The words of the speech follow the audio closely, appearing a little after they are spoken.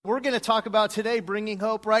we're going to talk about today bringing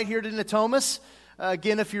hope right here to Natomas.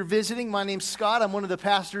 Again, if you're visiting, my name's Scott. I'm one of the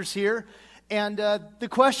pastors here. And the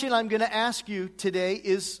question I'm going to ask you today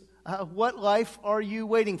is, what life are you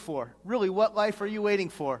waiting for? Really, what life are you waiting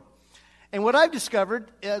for? And what I've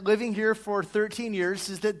discovered, living here for 13 years,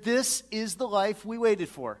 is that this is the life we waited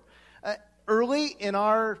for. Early in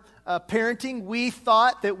our parenting, we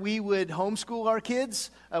thought that we would homeschool our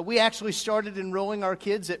kids. We actually started enrolling our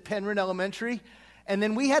kids at Penryn Elementary. And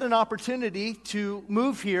then we had an opportunity to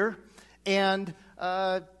move here and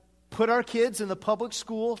put our kids in the public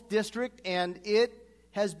school district, and it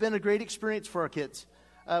has been a great experience for our kids.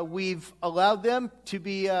 We've allowed them to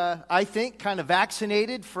be, I think, kind of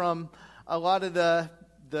vaccinated from a lot of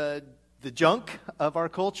the junk of our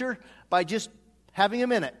culture by just having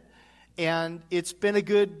them in it. And it's been a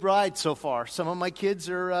good ride so far. Some of my kids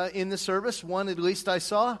are in the service. One, at least I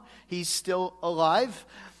saw, he's still alive.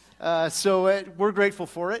 So we're grateful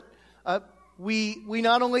for it. We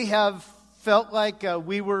not only have felt like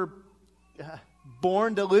we were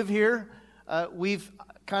born to live here, we've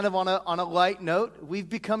kind of on a light note, we've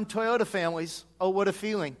become Toyota families. Oh, what a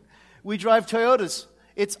feeling. We drive Toyotas.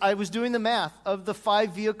 I was doing the math. Of the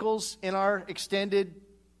 5 vehicles in our extended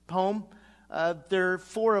home,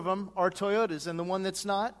 4 of them are Toyotas, and the one that's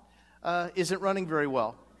not isn't running very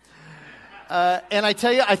well. And I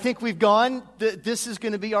tell you, I think we've gone, this is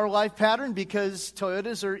going to be our life pattern because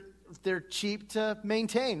Toyotas they're cheap to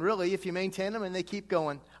maintain, really, if you maintain them and they keep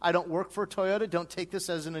going. I don't work for Toyota, don't take this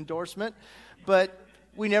as an endorsement, but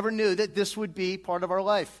we never knew that this would be part of our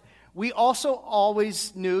life. We also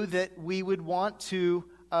always knew that we would want to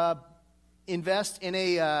invest in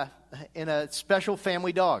a special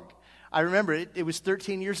family dog. I remember it was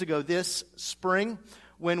 13 years ago this spring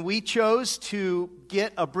when we chose to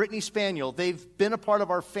get a Brittany Spaniel. They've been a part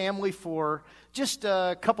of our family for just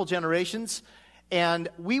a couple generations. And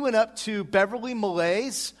we went up to Beverly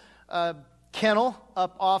Malay's kennel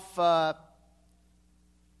up off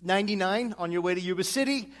 99 on your way to Yuba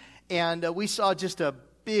City. And we saw just a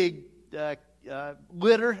big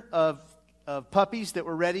litter of puppies that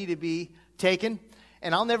were ready to be taken.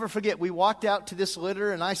 And I'll never forget, we walked out to this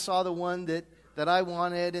litter, and I saw the one that I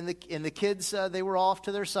wanted, and the kids, they were off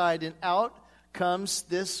to their side, and out comes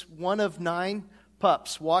this one of 9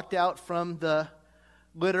 pups, walked out from the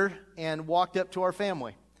litter and walked up to our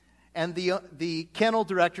family. And the kennel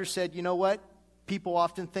director said, you know what, people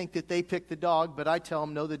often think that they pick the dog, but I tell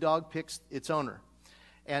them, no, the dog picks its owner.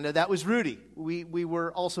 And that was Rudy. We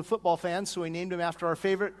were also football fans, so we named him after our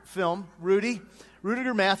favorite film,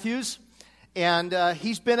 Rudiger Matthews. And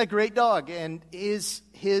he's been a great dog, and his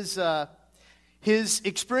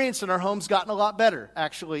experience in our home's gotten a lot better,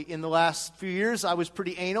 actually. In the last few years, I was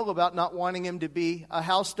pretty anal about not wanting him to be a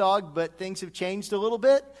house dog, but things have changed a little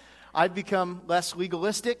bit. I've become less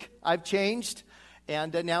legalistic. I've changed,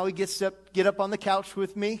 and now he gets to get up on the couch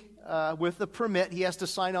with me with a permit. He has to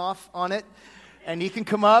sign off on it, and he can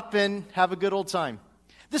come up and have a good old time.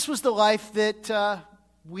 This was the life that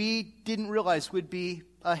we didn't realize would be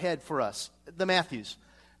ahead for us, the Matthews,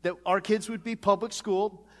 that our kids would be public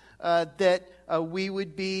schooled, that we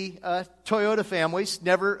would be Toyota families.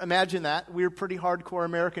 Never imagined that. We were pretty hardcore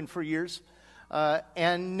American for years,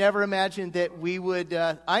 and never imagined that we would,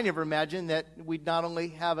 I never imagined that we'd not only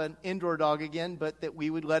have an indoor dog again, but that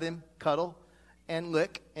we would let him cuddle and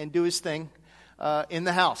lick and do his thing in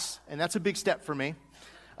the house. And that's a big step for me.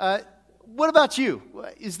 What about you?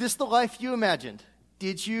 Is this the life you imagined?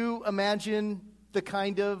 Did you imagine the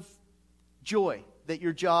kind of joy that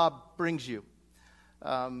your job brings you?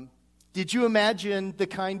 Did you imagine the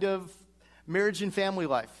kind of marriage and family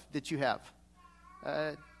life that you have?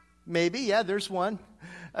 Maybe, yeah, there's one.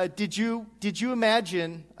 Did you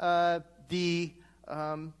imagine the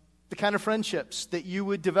kind of friendships that you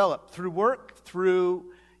would develop through work,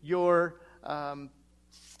 through your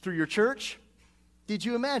church? Did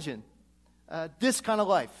you imagine this kind of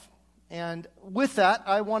life? And with that,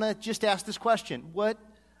 I want to just ask this question. What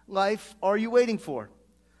life are you waiting for?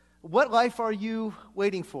 What life are you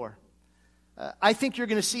waiting for? I think you're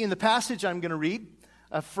going to see in the passage I'm going to read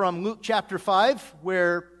from Luke chapter 5,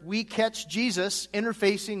 where we catch Jesus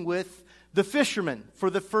interfacing with the fishermen for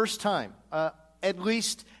the first time, at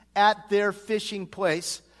least at their fishing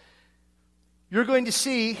place. You're going to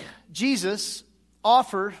see Jesus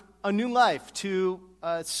offer a new life to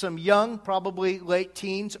some young, probably late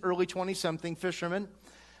teens, early 20-something fishermen.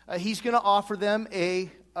 He's going to offer them a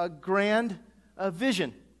grand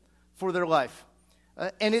vision for their life.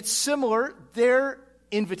 And it's similar, their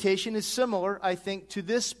invitation is similar, I think, to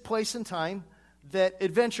this place and time that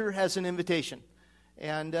Adventure has an invitation.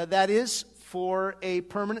 And that is for a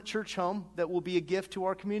permanent church home that will be a gift to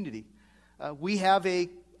our community. We have an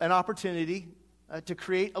opportunity to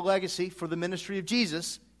create a legacy for the ministry of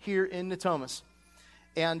Jesus here in Natomas.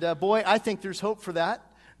 And boy, I think there's hope for that.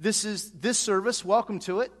 This service, welcome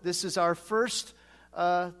to it. This is our first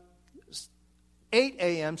 8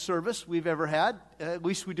 a.m. service we've ever had. At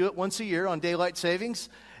least we do it once a year on daylight savings.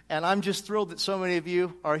 And I'm just thrilled that so many of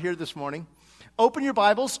you are here this morning. Open your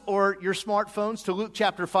Bibles or your smartphones to Luke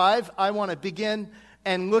chapter 5. I want to begin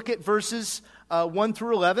and look at verses 1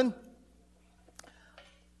 through 11.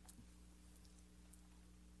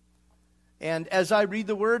 And as I read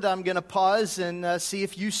the word, I'm going to pause and see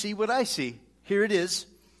if you see what I see. Here it is.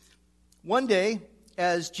 One day,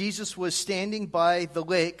 as Jesus was standing by the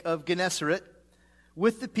lake of Gennesaret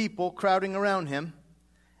with the people crowding around him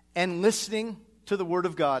and listening to the word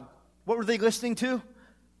of God. What were they listening to?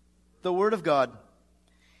 The word of God.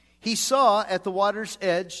 He saw at the water's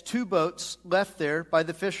edge 2 boats left there by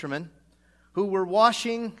the fishermen who were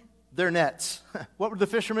washing their nets. What were the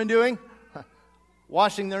fishermen doing?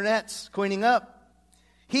 Washing their nets, cleaning up.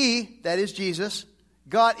 He, that is Jesus,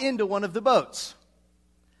 got into one of the boats,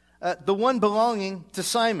 the one belonging to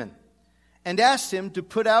Simon, and asked him to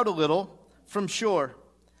put out a little from shore.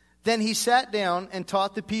 Then he sat down and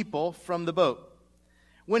taught the people from the boat.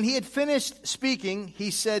 When he had finished speaking,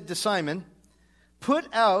 he said to Simon, "Put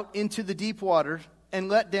out into the deep water and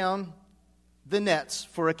let down the nets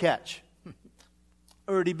for a catch."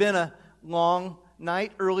 Already been a long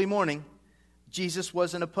night, early morning. Jesus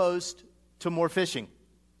wasn't opposed to more fishing.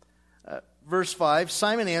 Verse 5,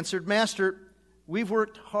 Simon answered, "Master, we've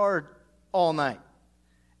worked hard all night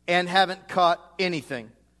and haven't caught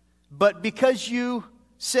anything. But because you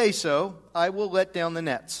say so, I will let down the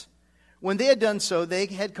nets." When they had done so, they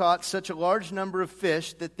had caught such a large number of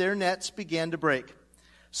fish that their nets began to break.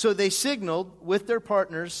 So they signaled with their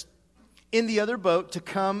partners in the other boat to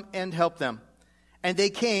come and help them. And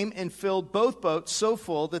they came and filled both boats so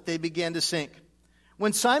full that they began to sink.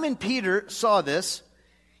 When Simon Peter saw this,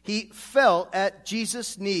 he fell at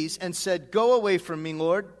Jesus' knees and said, "Go away from me,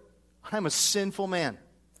 Lord. I'm a sinful man."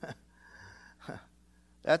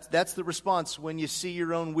 That's the response when you see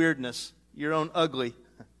your own weirdness, your own ugly.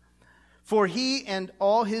 For he and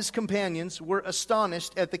all his companions were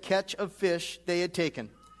astonished at the catch of fish they had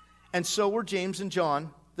taken. And so were James and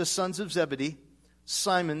John, the sons of Zebedee,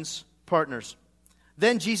 Simon's partners.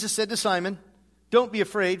 Then Jesus said to Simon, "Don't be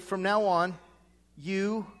afraid. From now on,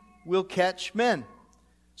 you will catch men."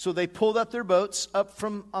 So they pulled up their boats up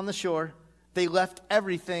from on the shore. They left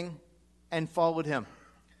everything and followed him.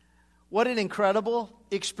 What an incredible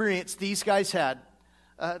experience these guys had.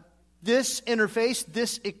 This interface,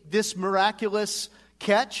 this miraculous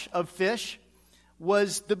catch of fish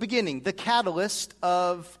was the beginning, the catalyst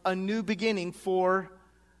of a new beginning for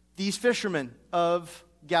these fishermen of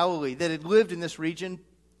Galilee that had lived in this region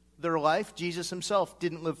their life. Jesus himself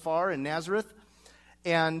didn't live far in Nazareth.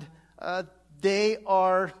 And they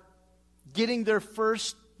are getting their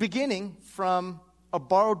first beginning from a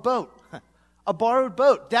borrowed boat. A borrowed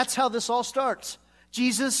boat. That's how this all starts.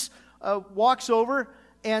 Jesus walks over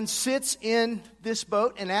and sits in this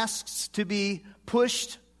boat and asks to be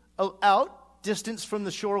pushed out, distance from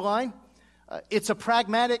the shoreline. It's a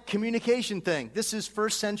pragmatic communication thing. This is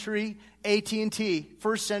first century AT&T,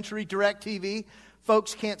 first century DirecTV.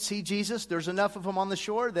 Folks can't see Jesus. There's enough of them on the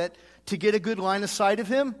shore that to get a good line of sight of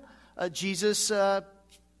him, Jesus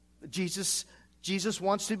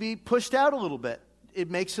wants to be pushed out a little bit.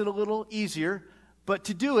 It makes it a little easier. But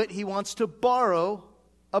to do it, he wants to borrow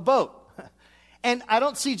a boat. And I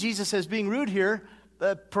don't see Jesus as being rude here.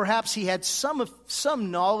 Perhaps he had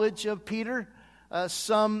some knowledge of Peter,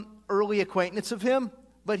 some early acquaintance of him.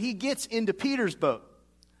 But he gets into Peter's boat.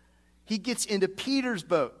 He gets into Peter's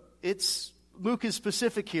boat. Luke is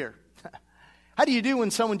specific here. How do you do when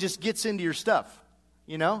someone just gets into your stuff?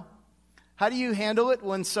 You know? How do you handle it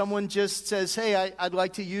when someone just says, "Hey, I'd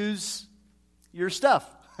like to use your stuff.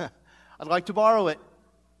 I'd like to borrow it."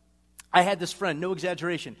 I had this friend, no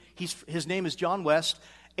exaggeration. His name is John West,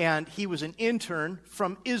 and he was an intern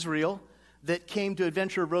from Israel that came to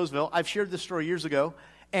Adventure of Roseville. I've shared this story years ago,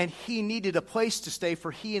 and he needed a place to stay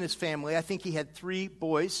for he and his family. I think he had 3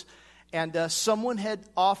 boys, and someone had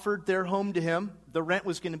offered their home to him. The rent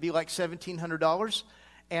was going to be like $1,700,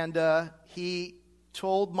 and he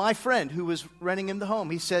told my friend who was renting him the home,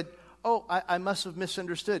 he said, "Oh, I must have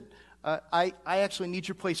misunderstood. I actually need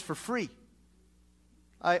your place for free.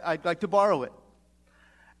 I'd like to borrow it."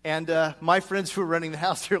 And my friends who were renting the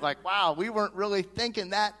house, they're like, "Wow, we weren't really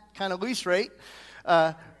thinking that kind of lease rate."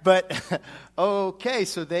 But okay,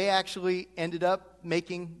 so they actually ended up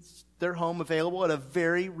making their home available at a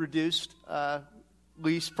very reduced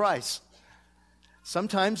lease price.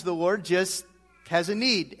 Sometimes the Lord just has a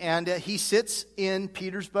need, and he sits in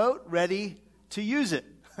Peter's boat ready to use it.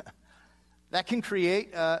 That can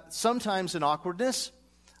create sometimes an awkwardness.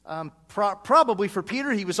 Probably for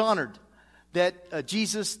Peter, he was honored that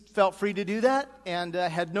Jesus felt free to do that, and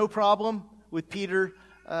had no problem with Peter.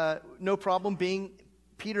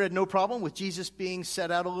 Peter had no problem with Jesus being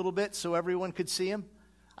set out a little bit so everyone could see him.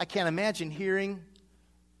 I can't imagine hearing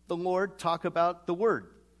the Lord talk about the Word.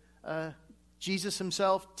 Jesus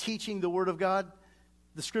himself teaching the Word of God.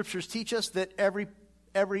 The Scriptures teach us that every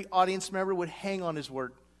audience member would hang on his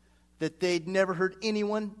word, that they'd never heard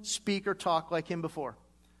anyone speak or talk like him before.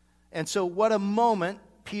 And so what a moment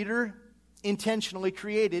Peter intentionally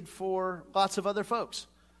created for lots of other folks,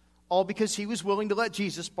 all because he was willing to let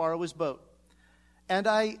Jesus borrow his boat. And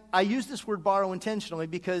I use this word borrow intentionally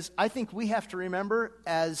because I think we have to remember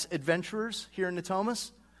as adventurers here in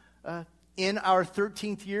Natomas, in our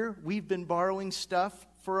 13th year, we've been borrowing stuff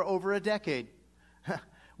for over a decade.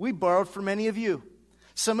 We borrowed from many of you.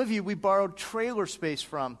 Some of you we borrowed trailer space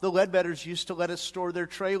from. The Ledbetters used to let us store their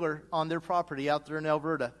trailer on their property out there in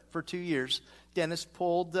Alberta for 2 years. Dennis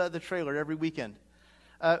pulled the trailer every weekend.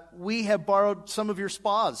 We have borrowed some of your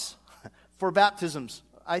spas for baptisms.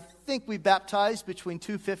 I think we baptized between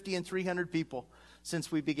 250 and 300 people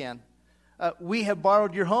since we began. We have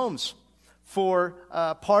borrowed your homes for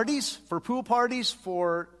parties, for pool parties,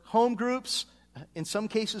 for home groups, in some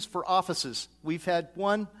cases for offices. We've had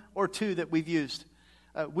 1 or 2 that we've used.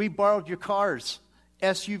 We borrowed your cars,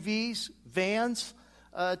 SUVs, vans,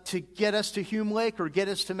 to get us to Hume Lake or get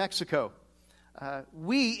us to Mexico.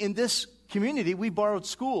 We, in this community, we borrowed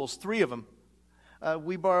schools, 3 of them.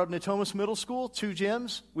 We borrowed Natomas Middle School, 2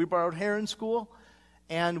 gyms. We borrowed Heron School,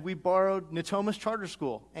 and we borrowed Natomas Charter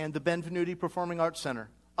School and the Benvenuti Performing Arts Center.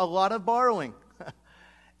 A lot of borrowing,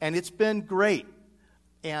 and it's been great.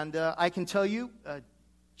 And I can tell you,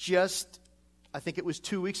 I think it was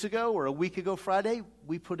 2 weeks ago or a week ago Friday,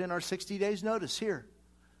 we put in our 60 days notice here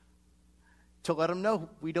to let them know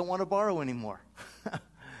we don't want to borrow anymore.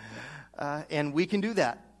 And we can do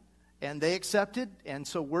that. And they accepted, and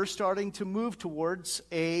so we're starting to move towards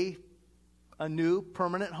a new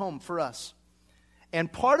permanent home for us.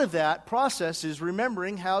 And part of that process is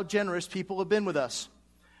remembering how generous people have been with us.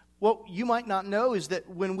 What you might not know is that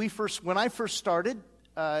when I first started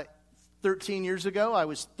 13 years ago, I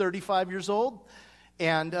was 35 years old,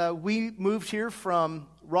 and we moved here from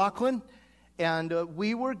Rockland, and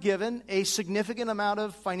we were given a significant amount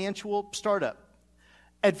of financial startup.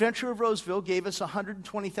 Adventure of Roseville gave us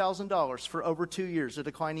 $120,000 for over 2 years, a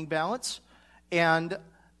declining balance, and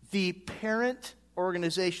the parent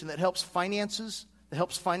organization that helps finance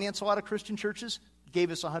a lot of Christian churches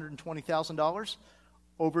gave us $120,000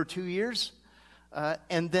 over 2 years,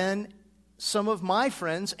 and then some of my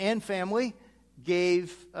friends and family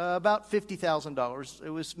gave about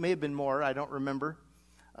 $50,000. May have been more, I don't remember,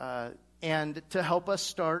 and to help us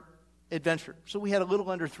start Adventure. So we had a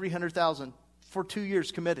little under $300,000 for 2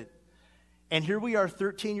 years committed. And here we are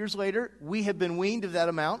 13 years later. We have been weaned of that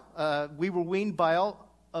amount. We were weaned by all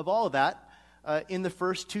of that in the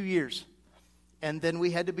first 2 years. And then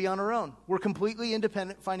we had to be on our own. We're completely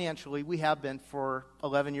independent financially. We have been for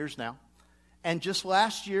 11 years now. And just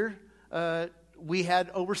last year, we had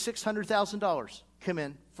over $600,000 come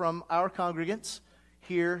in from our congregants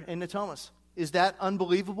here in Natomas. Is that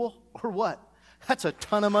unbelievable or what? That's a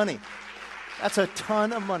ton of money. That's a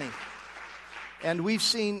ton of money. And we've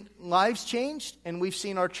seen lives changed, and we've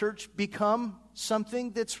seen our church become something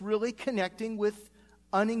that's really connecting with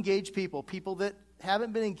unengaged people that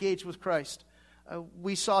haven't been engaged with Christ.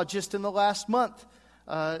 We saw just in the last month,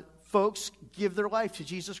 folks give their life to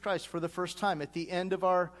Jesus Christ for the first time. At the end of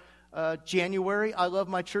our January I Love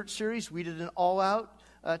My Church series, we did an all-out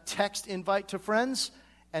text invite to friends,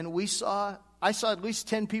 and I saw at least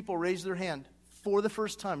 10 people raise their hand for the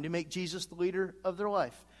first time to make Jesus the leader of their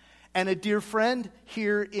life. And a dear friend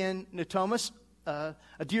here in Natomas, a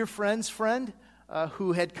dear friend's friend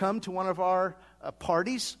who had come to one of our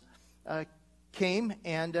parties, came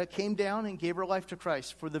down and gave her life to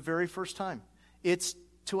Christ for the very first time.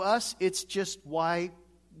 To us, it's just why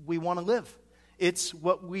we want to live. It's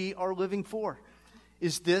what we are living for,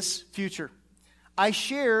 is this future. I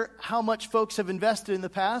share how much folks have invested in the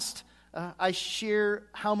past. I share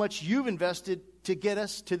how much you've invested to get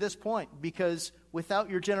us to this point, because without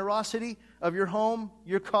your generosity of your home,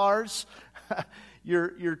 your cars,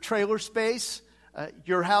 your trailer space,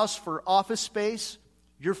 your house for office space,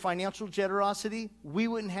 your financial generosity, we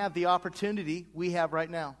wouldn't have the opportunity we have right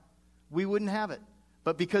now. We wouldn't have it.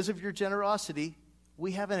 But because of your generosity,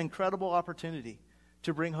 we have an incredible opportunity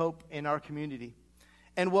to bring hope in our community.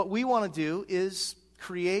 And what we want to do is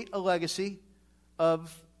create a legacy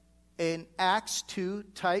of an Acts 2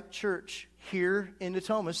 type church here in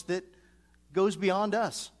Natomas that goes beyond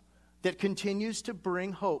us, that continues to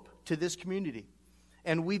bring hope to this community.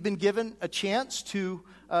 And we've been given a chance to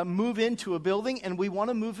move into a building, and we want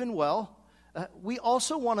to move in well. We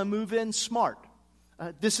also want to move in smart.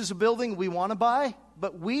 This is a building we want to buy,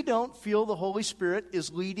 but we don't feel the Holy Spirit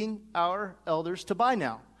is leading our elders to buy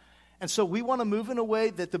now. And so we want to move in a way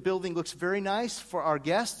that the building looks very nice for our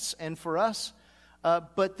guests and for us,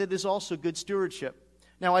 but that is also good stewardship.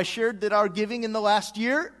 Now, I shared that our giving in the last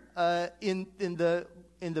year, in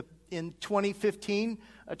 2015,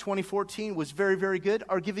 2014, was very, very good.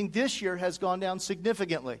 Our giving this year has gone down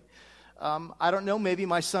significantly. I don't know, maybe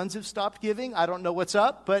my sons have stopped giving. I don't know what's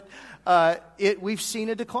up, but we've seen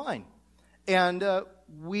a decline. And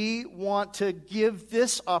we want to give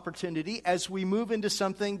this opportunity as we move into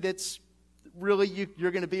something that's really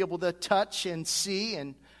you're going to be able to touch and see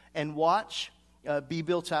and watch be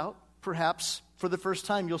built out. Perhaps for the first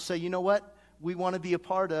time you'll say, you know what? We want to be a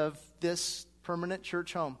part of this permanent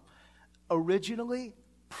church home. Originally,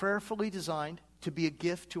 prayerfully designed to be a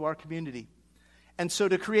gift to our community. And so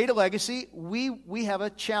to create a legacy, we have a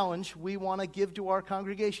challenge we want to give to our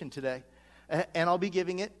congregation today. And I'll be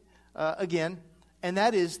giving it again. And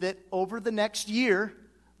that is that over the next year,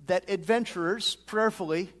 that adventurers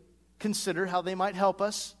prayerfully consider how they might help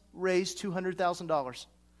us raise $200,000.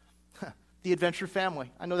 The adventure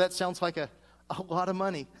family. I know that sounds like a lot of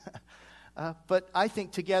money. But I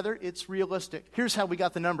think together it's realistic. Here's how we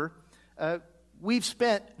got the number. We've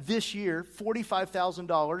spent this year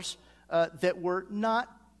 $45,000 that were not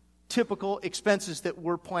typical expenses that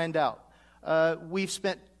were planned out. We've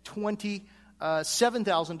spent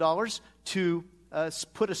 $27,000 to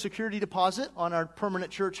put a security deposit on our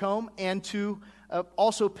permanent church home and to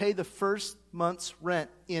also pay the first month's rent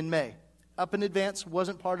in May. Up in advance,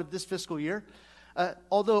 wasn't part of this fiscal year.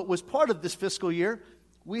 Although it was part of this fiscal year,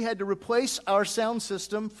 we had to replace our sound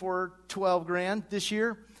system for $12,000 this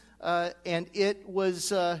year. And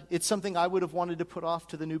it's something I would have wanted to put off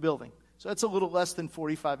to the new building. So that's a little less than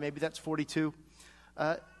 45, maybe that's 42.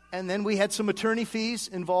 And then we had some attorney fees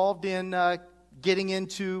involved in getting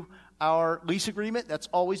into our lease agreement. That's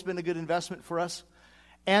always been a good investment for us.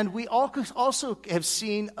 And we also have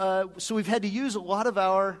seen, so we've had to use a lot of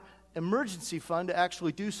our emergency fund to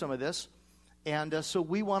actually do some of this. And so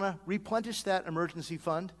we want to replenish that emergency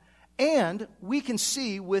fund. And we can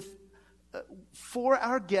see for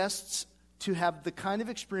our guests to have the kind of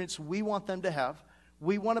experience we want them to have,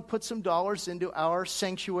 we want to put some dollars into our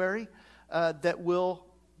sanctuary that will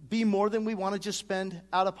be more than we want to just spend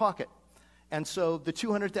out of pocket. And so the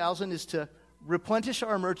 $200,000 is to replenish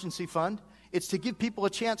our emergency fund. It's to give people a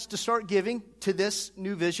chance to start giving to this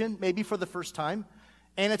new vision, maybe for the first time.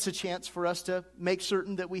 And it's a chance for us to make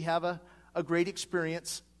certain that we have a great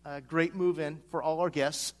experience, a great move-in for all our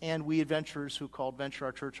guests and we adventurers who called Venture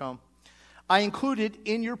our church home. I included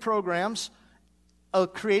in your programs a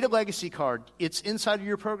Create a Legacy card. It's inside of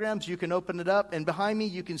your programs. You can open it up. And behind me,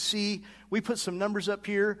 you can see we put some numbers up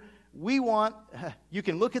here. You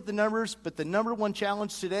can look at the numbers, but the number one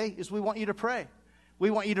challenge today is we want you to pray. We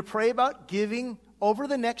want you to pray about giving over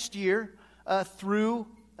the next year through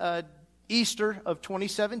Easter of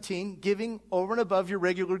 2017, giving over and above your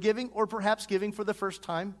regular giving, or perhaps giving for the first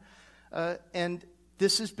time. And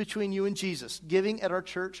this is between you and Jesus. Giving at our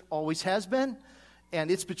church always has been, and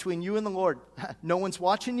it's between you and the Lord. No one's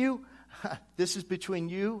watching you. This is between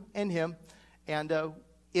you and Him. And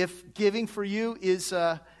if giving for you is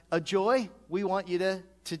a joy, we want you to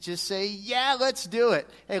just say, yeah, let's do it.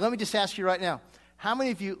 Hey, let me just ask you right now. How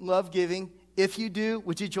many of you love giving? If you do,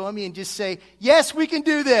 would you join me and just say, yes, we can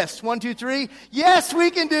do this? 1, 2, 3. Yes,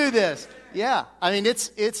 we can do this. Yeah. I mean,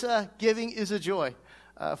 giving is a joy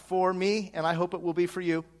for me, and I hope it will be for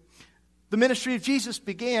you. The ministry of Jesus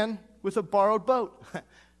began with a borrowed boat.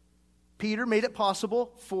 Peter made it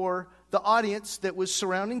possible for the audience that was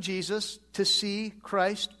surrounding Jesus to see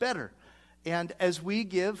Christ better. And as we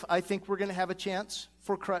give, I think we're going to have a chance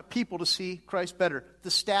for people to see Christ better. The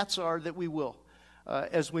stats are that we will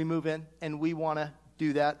as we move in, and we want to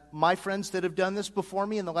do that. My friends that have done this before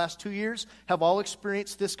me in the last 2 years have all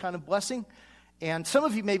experienced this kind of blessing. And some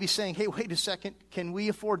of you may be saying, hey, wait a second, can we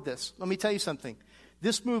afford this? Let me tell you something.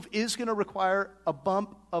 This move is going to require a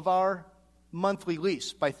bump of our monthly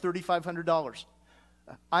lease by $3,500.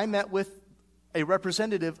 I met with a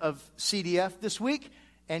representative of CDF this week,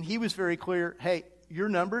 and he was very clear, hey, your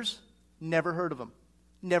numbers, never heard of them.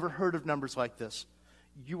 Never heard of numbers like this.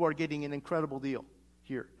 You are getting an incredible deal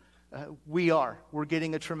here. We're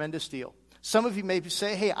getting a tremendous deal. Some of you may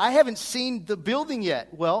say, hey, I haven't seen the building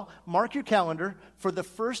yet. Well, mark your calendar for the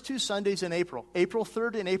first 2 Sundays in April, April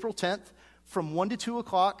 3rd and April 10th, from 1 to 2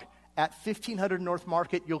 o'clock at 1500 North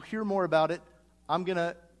Market. You'll hear more about it.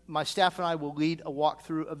 My staff and I will lead a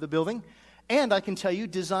walkthrough of the building. And I can tell you,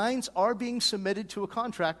 designs are being submitted to a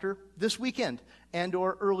contractor this weekend and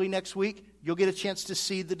or early next week. You'll get a chance to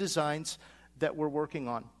see the designs that we're working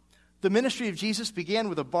on. The ministry of Jesus began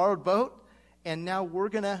with a borrowed boat, and now we're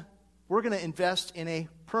gonna invest in a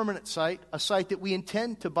permanent site, a site that we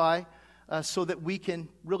intend to buy so that we can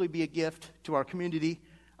really be a gift to our community.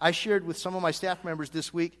 I shared with some of my staff members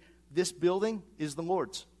this week, this building is the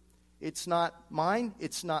Lord's. It's not mine,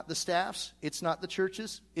 it's not the staff's, it's not the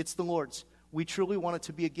church's, it's the Lord's. We truly want it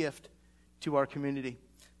to be a gift to our community.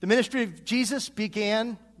 The ministry of Jesus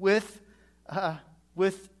began with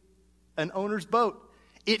an owner's boat.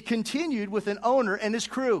 It continued with an owner and his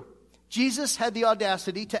crew. Jesus had the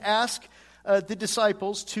audacity to ask the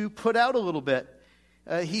disciples to put out a little bit.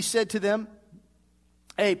 He said to them,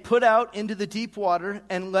 hey, put out into the deep water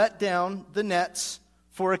and let down the nets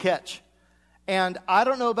for a catch. And I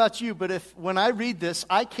don't know about you, but when I read this,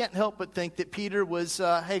 I can't help but think that Peter was,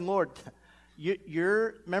 hey, Lord,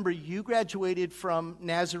 remember, you graduated from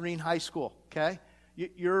Nazarene High School, okay?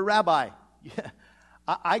 You're a rabbi.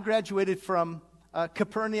 I graduated from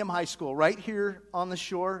Capernaum High School, right here on the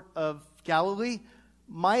shore of Galilee.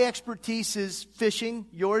 My expertise is fishing.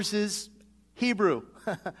 Yours is Hebrew.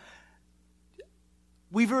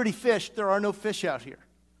 We've already fished. There are no fish out here.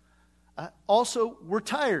 Also, we're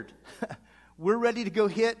tired. We're ready to go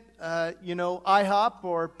hit, IHOP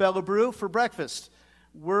or Bella Brew for breakfast.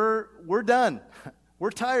 We're done.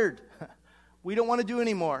 We're tired. We don't want to do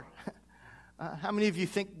anymore. How many of you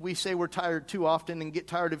think we say we're tired too often and get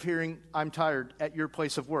tired of hearing, I'm tired, at your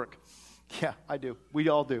place of work? Yeah, I do. We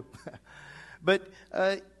all do. But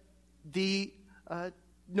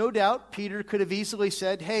no doubt, Peter could have easily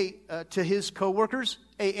said, hey, to his co-workers,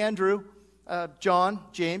 hey, Andrew, John,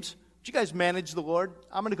 James, would you guys manage the Lord?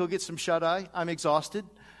 I'm going to go get some shut-eye. I'm exhausted.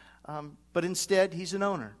 But instead, he's an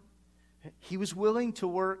owner. He was willing to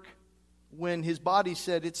work when his body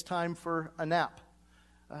said it's time for a nap.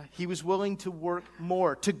 He was willing to work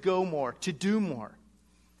more, to go more, to do more.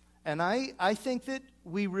 And I think that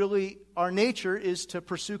our nature is to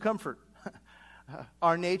pursue comfort.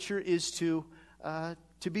 Our nature is to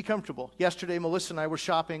be comfortable. Yesterday, Melissa and I were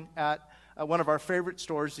shopping at one of our favorite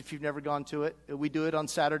stores, if you've never gone to it. We do it on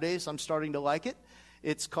Saturdays. I'm starting to like it.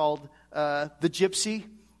 It's called the Gypsy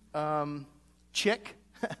Chick,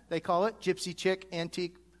 they call it. Gypsy Chick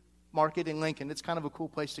Antique Market in Lincoln. It's kind of a cool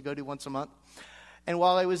place to go to once a month. And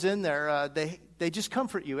while I was in there, they just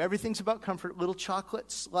comfort you. Everything's about comfort. Little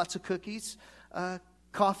chocolates, lots of cookies,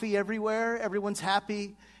 coffee everywhere. Everyone's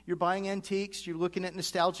happy. You're buying antiques. You're looking at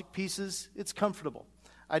nostalgic pieces. It's comfortable.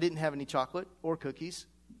 I didn't have any chocolate or cookies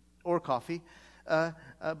or coffee,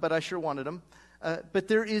 but I sure wanted them. But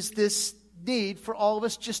there is this need for all of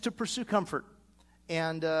us just to pursue comfort.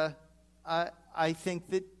 And I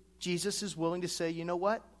think that Jesus is willing to say, you know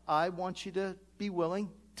what? I want you to be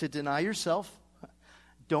willing to deny yourself.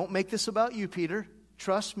 Don't make this about you, Peter.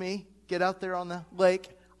 Trust me. Get out there on the lake.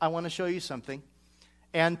 I want to show you something.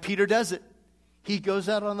 And Peter does it. He goes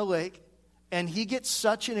out on the lake, and he gets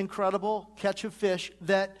such an incredible catch of fish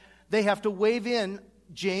that they have to wave in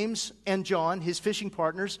James and John, his fishing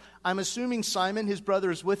partners. I'm assuming Simon, his brother,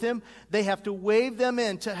 is with him. They have to wave them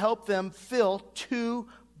in to help them fill 2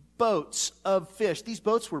 boats of fish. These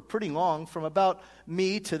boats were pretty long, from about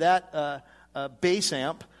me to that base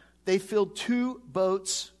amp. They filled 2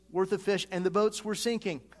 boats worth of fish, and the boats were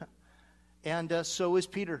sinking. And so is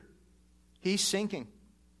Peter. He's sinking.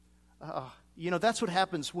 That's what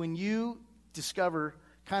happens when you discover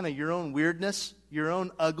kind of your own weirdness, your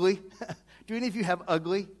own ugly. Do any of you have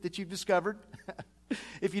ugly that you've discovered?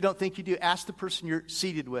 If you don't think you do, ask the person you're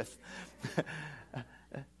seated with.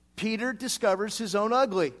 Peter discovers his own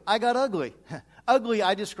ugly. I got ugly. Ugly,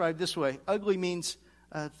 I describe this way. Ugly means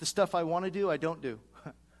the stuff I want to do, I don't do.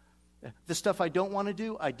 The stuff I don't want to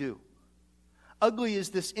do, I do. Ugly is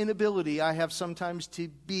this inability I have sometimes to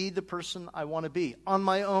be the person I want to be on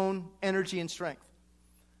my own energy and strength.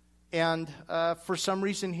 And for some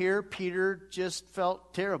reason here, Peter just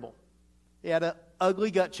felt terrible. He had an ugly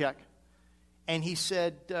gut check. And he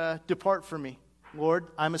said, depart from me, Lord,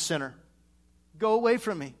 I'm a sinner. Go away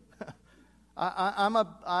from me.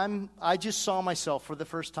 I just saw myself for the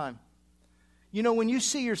first time. You know, when you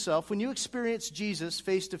see yourself, when you experience Jesus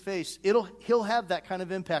face to face, he'll have that kind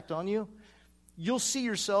of impact on you. You'll see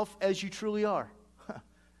yourself as you truly are.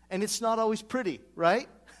 And it's not always pretty, right?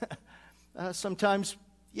 Sometimes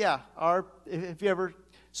Have you ever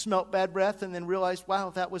smelt bad breath and then realized, wow,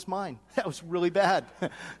 that was mine. That was really bad.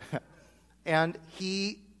 And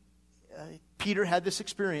Peter had this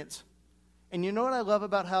experience. And you know what I love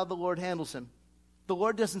about how the Lord handles him? The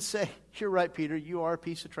Lord doesn't say, you're right, Peter, you are a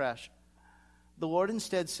piece of trash. The Lord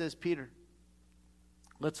instead says, Peter,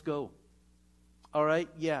 let's go. All right,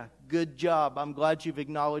 yeah, good job. I'm glad you've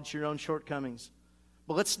acknowledged your own shortcomings.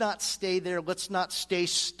 But let's not stay there. Let's not stay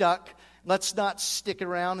stuck. Let's not stick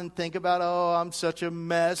around and think about, oh, I'm such a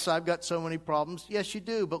mess. I've got so many problems. Yes, you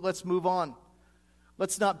do, but let's move on.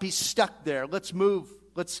 Let's not be stuck there. Let's move.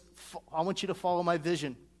 I want you to follow my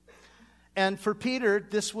vision. And for Peter,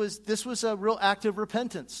 this was a real act of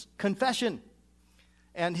repentance, confession.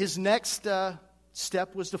 And his next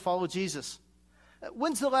step was to follow Jesus.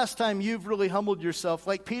 When's the last time you've really humbled yourself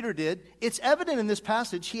like Peter did? It's evident in this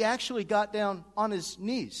passage, he actually got down on his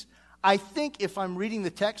knees. I think if I'm reading the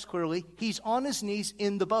text clearly, he's on his knees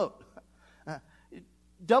in the boat.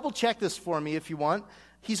 Double check this for me if you want.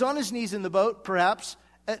 He's on his knees in the boat, perhaps.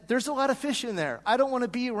 There's a lot of fish in there. I don't want to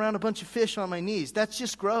be around a bunch of fish on my knees. That's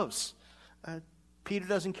just gross. Peter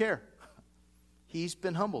doesn't care. He's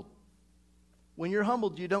been humbled. When you're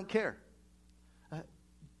humbled, you don't care.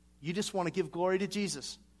 You just want to give glory to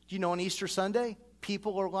Jesus. Do you know on Easter Sunday,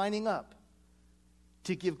 people are lining up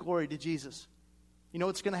to give glory to Jesus. You know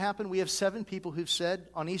what's going to happen? We have 7 people who've said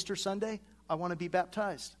on Easter Sunday, I want to be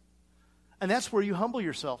baptized. And that's where you humble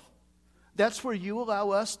yourself. That's where you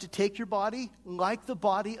allow us to take your body, like the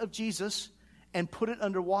body of Jesus, and put it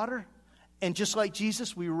under water. And just like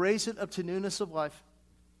Jesus, we raise it up to newness of life.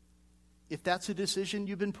 If that's a decision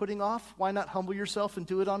you've been putting off, why not humble yourself and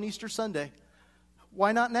do it on Easter Sunday?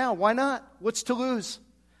 Why not now? Why not? What's to lose?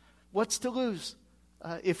 What's to lose?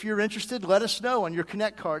 If you're interested, let us know on your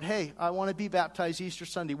Connect card. Hey, I want to be baptized Easter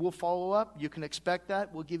Sunday. We'll follow up. You can expect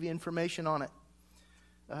that. We'll give you information on it.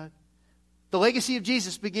 The legacy of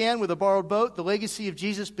Jesus began with a borrowed boat. The legacy of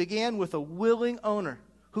Jesus began with a willing owner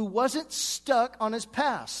who wasn't stuck on his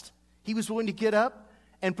past. He was willing to get up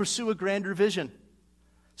and pursue a grander vision.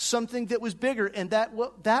 Something that was bigger, and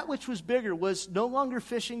that which was bigger was no longer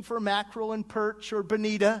fishing for mackerel and perch or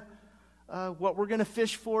bonita. What we're going to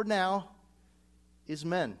fish for now is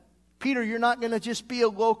men. Peter, you're not going to just be a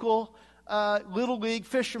local little league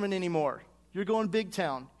fisherman anymore. You're going big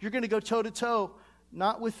town. You're going to go toe-to-toe,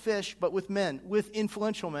 not with fish, but with men, with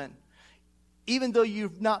influential men. Even though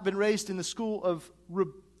you've not been raised in the school of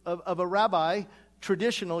a rabbi,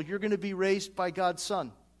 traditional, you're going to be raised by God's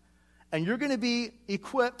Son. And you're going to be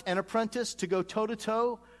equipped and apprenticed to go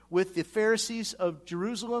toe-to-toe with the Pharisees of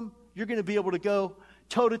Jerusalem. You're going to be able to go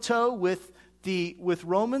toe-to-toe with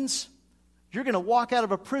Romans. You're going to walk out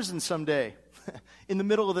of a prison someday in the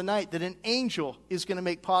middle of the night that an angel is going to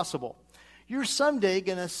make possible. You're someday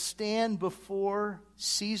going to stand before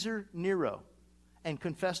Caesar Nero and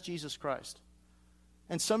confess Jesus Christ.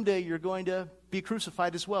 And someday you're going to be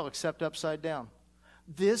crucified as well, except upside down.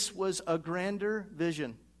 This was a grander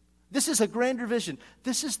vision. This is a grander vision.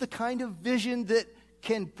 This is the kind of vision that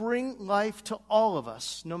can bring life to all of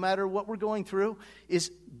us, no matter what we're going through, is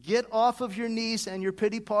get off of your knees and your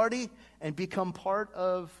pity party and become part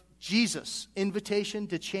of Jesus' invitation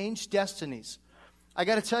to change destinies. I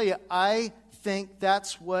got to tell you, I think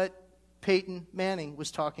that's what Peyton Manning was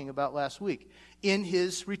talking about last week in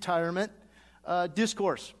his retirement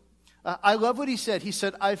discourse. I love what he said. He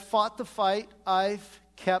said, I've fought the fight, I've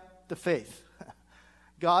kept the faith.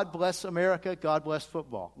 God bless America, God bless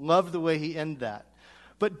football. Love the way he ended that.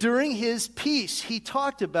 But during his piece, he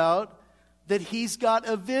talked about that he's got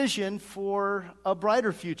a vision for a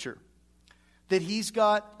brighter future. That he's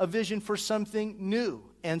got a vision for something new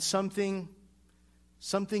and something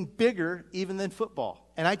bigger even than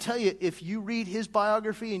football. And I tell you, if you read his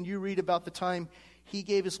biography and you read about the time he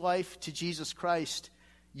gave his life to Jesus Christ,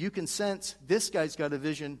 you can sense this guy's got a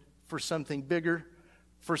vision for something bigger,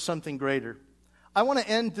 for something greater. I want to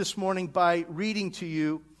end this morning by reading to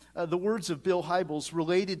you the words of Bill Hybels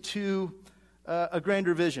related to a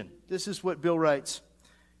grander vision. This is what Bill writes.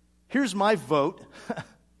 Here's my vote.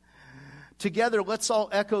 Together, let's all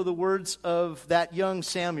echo the words of that young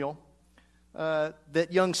Samuel.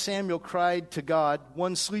 That young Samuel cried to God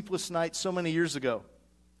one sleepless night so many years ago.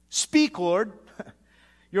 Speak, Lord.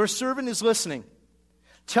 Your servant is listening.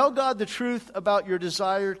 Tell God the truth about your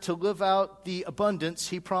desire to live out the abundance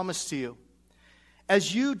he promised to you.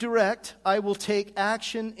 As you direct, I will take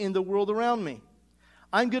action in the world around me.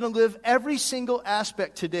 I'm going to live every single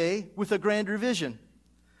aspect today with a grander vision.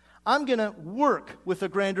 I'm going to work with a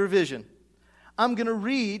grander vision. I'm going to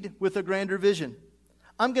read with a grander vision.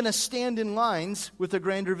 I'm going to stand in lines with a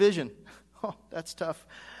grander vision. Oh, that's tough.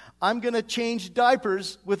 I'm going to change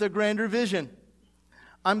diapers with a grander vision.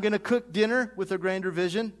 I'm going to cook dinner with a grander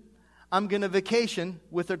vision. I'm going to vacation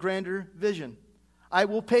with a grander vision. I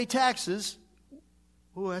will pay taxes.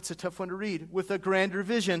 Oh, that's a tough one to read. With a grander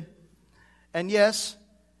vision. And yes,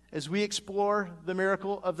 as we explore the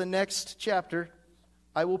miracle of the next chapter,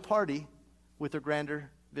 I will party with a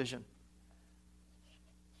grander vision.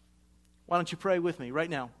 Why don't you pray with me right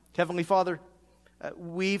now? Heavenly Father,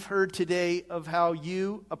 we've heard today of how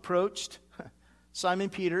you approached Simon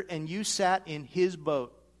Peter and you sat in his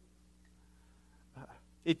boat.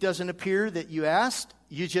 It doesn't appear that you asked,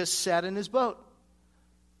 you just sat in his boat.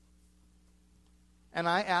 And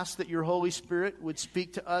I ask that your Holy Spirit would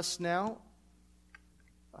speak to us now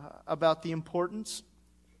about the importance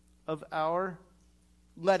of our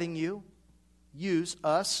letting you use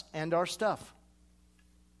us and our stuff.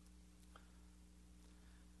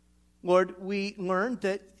 Lord, we learned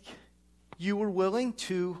that you were willing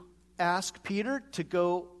to ask Peter to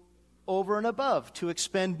go over and above, to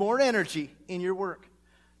expend more energy in your work,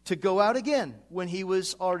 to go out again when he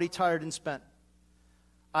was already tired and spent.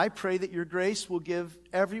 I pray that your grace will give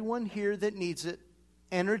everyone here that needs it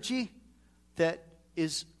energy that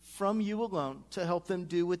is from you alone to help them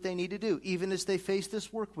do what they need to do, even as they face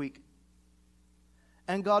this work week.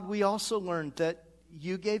 And God, we also learned that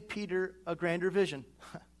you gave Peter a grander vision.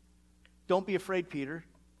 Don't be afraid, Peter.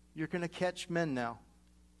 You're going to catch men now.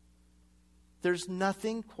 There's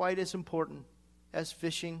nothing quite as important as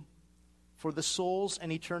fishing for the souls and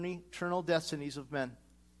eternal destinies of men.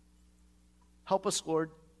 Help us,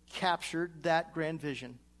 Lord, capture that grand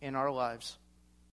vision in our lives.